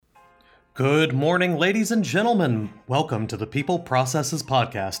Good morning, ladies and gentlemen. Welcome to the People Processes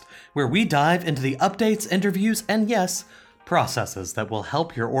Podcast, where we dive into the updates, interviews, and yes, processes that will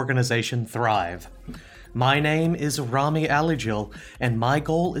help your organization thrive. My name is Rami Alijil, and my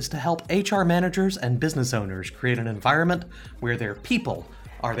goal is to help HR managers and business owners create an environment where their people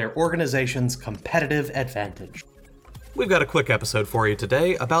are their organization's competitive advantage. We've got a quick episode for you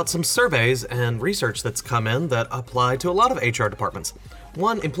today about some surveys and research that's come in that apply to a lot of HR departments.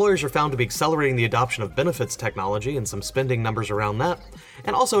 One, employers are found to be accelerating the adoption of benefits technology and some spending numbers around that.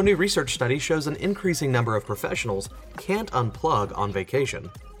 And also a new research study shows an increasing number of professionals can't unplug on vacation.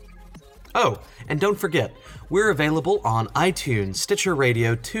 Oh, and don't forget, we're available on iTunes, Stitcher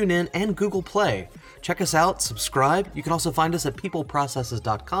Radio, TuneIn, and Google Play. Check us out, subscribe. You can also find us at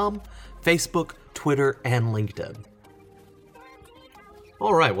peopleprocesses.com, Facebook, Twitter, and LinkedIn.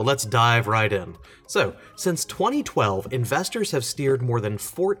 All right, well, let's dive right in. So, since 2012, investors have steered more than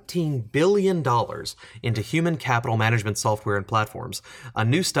 $14 billion into human capital management software and platforms. A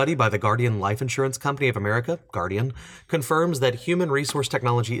new study by the Guardian Life Insurance Company of America, Guardian, confirms that human resource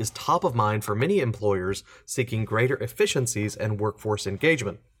technology is top of mind for many employers seeking greater efficiencies and workforce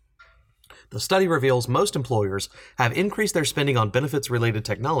engagement. The study reveals most employers have increased their spending on benefits-related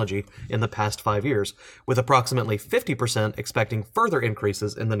technology in the past 5 years, with approximately 50% expecting further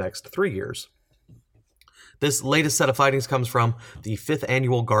increases in the next 3 years. This latest set of findings comes from the 5th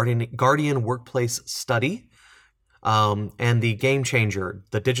annual Guardian Workplace Study, and the Game Changer,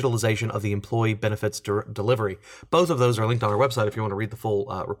 the digitalization of the employee benefits delivery. Both of those are linked on our website if you want to read the full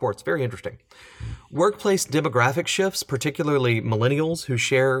reports. Very interesting. Workplace demographic shifts, particularly millennials whose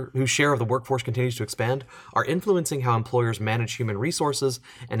share of the workforce continues to expand, are influencing how employers manage human resources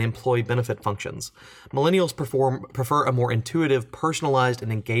and employee benefit functions. Millennials prefer a more intuitive, personalized,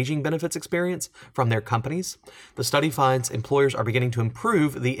 and engaging benefits experience from their companies. The study finds employers are beginning to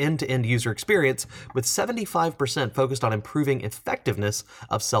improve the end-to-end user experience, with 75% focused on improving effectiveness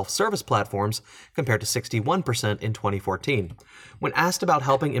of self-service platforms compared to 61% in 2014. When asked about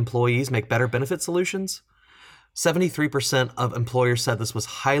helping employees make better benefit solutions, 73% of employers said this was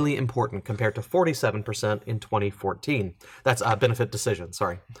highly important compared to 47% in 2014. That's benefit decisions,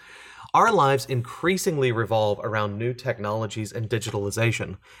 sorry. Our lives increasingly revolve around new technologies and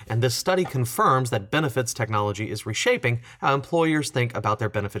digitalization, and this study confirms that benefits technology is reshaping how employers think about their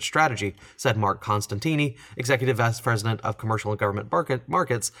benefit strategy, said Mark Constantini, Executive Vice President of Commercial and Government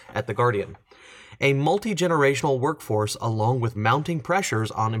Markets at The Guardian. A multi-generational workforce, along with mounting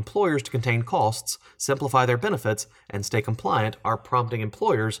pressures on employers to contain costs, simplify their benefits, and stay compliant, are prompting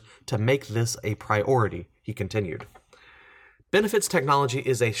employers to make this a priority, he continued. Benefits technology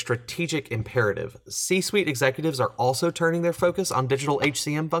is a strategic imperative. C-suite executives are also turning their focus on digital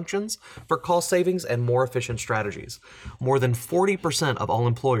HCM functions for cost savings and more efficient strategies. More than 40% of all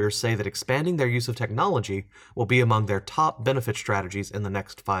employers say that expanding their use of technology will be among their top benefit strategies in the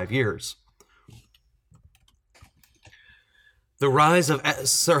next 5 years. The rise of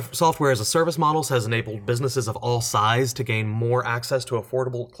software as a service models has enabled businesses of all sizes to gain more access to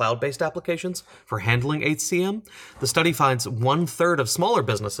affordable cloud-based applications for handling HCM. The study finds 1/3 of smaller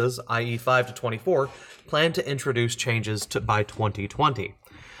businesses, i.e. 5 to 24, plan to introduce changes by 2020.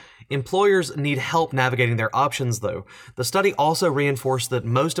 Employers need help navigating their options, though. The study also reinforced that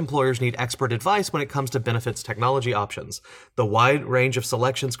most employers need expert advice when it comes to benefits technology options. The wide range of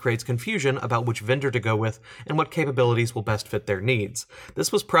selections creates confusion about which vendor to go with and what capabilities will best fit their needs.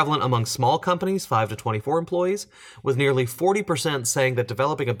 This was prevalent among small companies, 5 to 24 employees, with nearly 40% saying that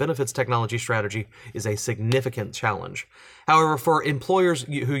developing a benefits technology strategy is a significant challenge. However, for employers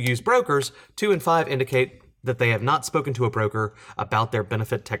who use brokers, 2 in 5 indicate that they have not spoken to a broker about their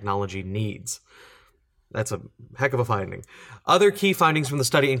benefit technology needs. That's a heck of a finding. Other key findings from the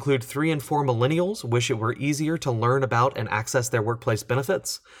study include 3 in 4 millennials wish it were easier to learn about and access their workplace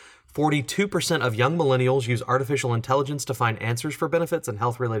benefits. 42% of young millennials use artificial intelligence to find answers for benefits and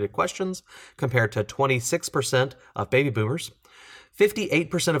health-related questions, compared to 26% of baby boomers.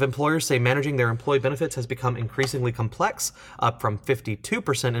 58% of employers say managing their employee benefits has become increasingly complex, up from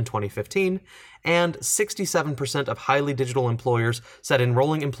 52% in 2015, and 67% of highly digital employers said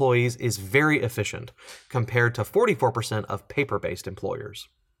enrolling employees is very efficient, compared to 44% of paper-based employers.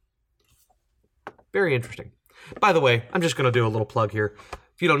 Very interesting. By the way, I'm just going to do a little plug here.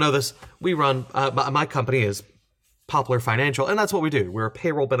 If you don't know this, we run, my company is Poplar Financial, and that's what we do. We're a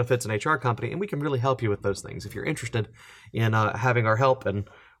payroll benefits and HR company, and we can really help you with those things. If you're interested in having our help, and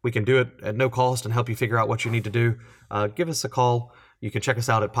we can do it at no cost and help you figure out what you need to do, give us a call. You can check us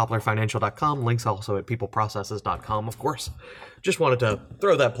out at poplarfinancial.com. Links also at peopleprocesses.com, of course. Just wanted to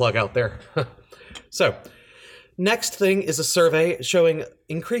throw that plug out there. So, Next thing is a survey showing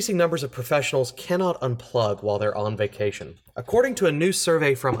increasing numbers of professionals cannot unplug while they're on vacation. According to a new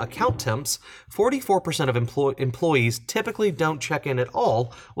survey from AccountTemps, 44% of employees typically don't check in at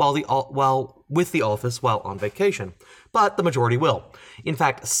all while with the office while on vacation, but the majority will. In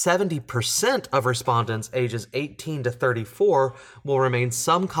fact, 70% of respondents ages 18 to 34 will maintain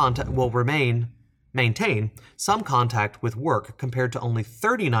some contact with work, compared to only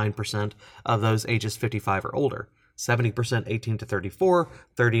 39% of those ages 55 or older. 70% 18 to 34,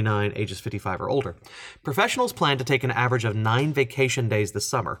 39 ages 55 or older. Professionals plan to take an average of 9 vacation days this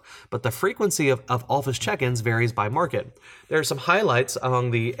summer, but the frequency of office check-ins varies by market. There are some highlights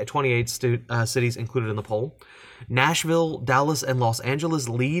among the 28 cities included in the poll. Nashville, Dallas, and Los Angeles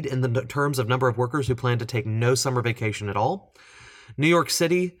lead in the terms of number of workers who plan to take no summer vacation at all. New York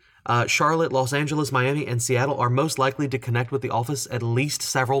City, Charlotte, Los Angeles, Miami, and Seattle are most likely to connect with the office at least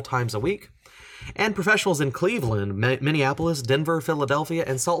several times a week. And professionals in Cleveland, Minneapolis, Denver, Philadelphia,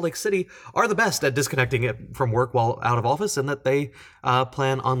 and Salt Lake City are the best at disconnecting it from work while out of office, and that they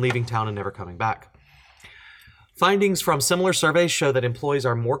plan on leaving town and never coming back. Findings from similar surveys show that employees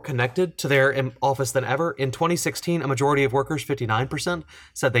are more connected to their office than ever. In 2016, a majority of workers, 59%,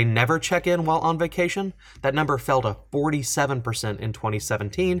 said they never check in while on vacation. That number fell to 47% in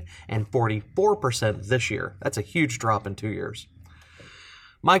 2017 and 44% this year. That's a huge drop in 2 years.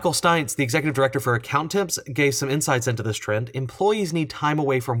 Michael Steintz, the executive director for AccountTemps, gave some insights into this trend. Employees need time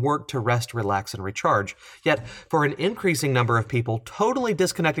away from work to rest, relax, and recharge. Yet, for an increasing number of people, totally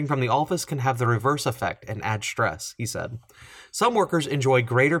disconnecting from the office can have the reverse effect and add stress, he said. Some workers enjoy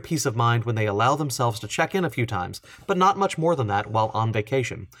greater peace of mind when they allow themselves to check in a few times, but not much more than that while on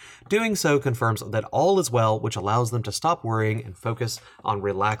vacation. Doing so confirms that all is well, which allows them to stop worrying and focus on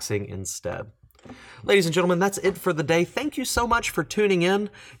relaxing instead. Ladies and gentlemen, that's it for the day. Thank you so much for tuning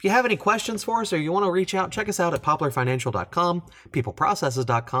in. If you have any questions for us or you want to reach out, check us out at poplarfinancial.com,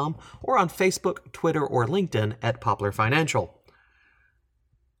 peopleprocesses.com, or on Facebook, Twitter, or LinkedIn at Poplar Financial.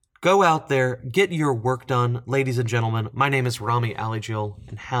 Go out there, get your work done. Ladies and gentlemen, my name is Rami Alijil,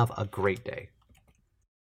 and have a great day.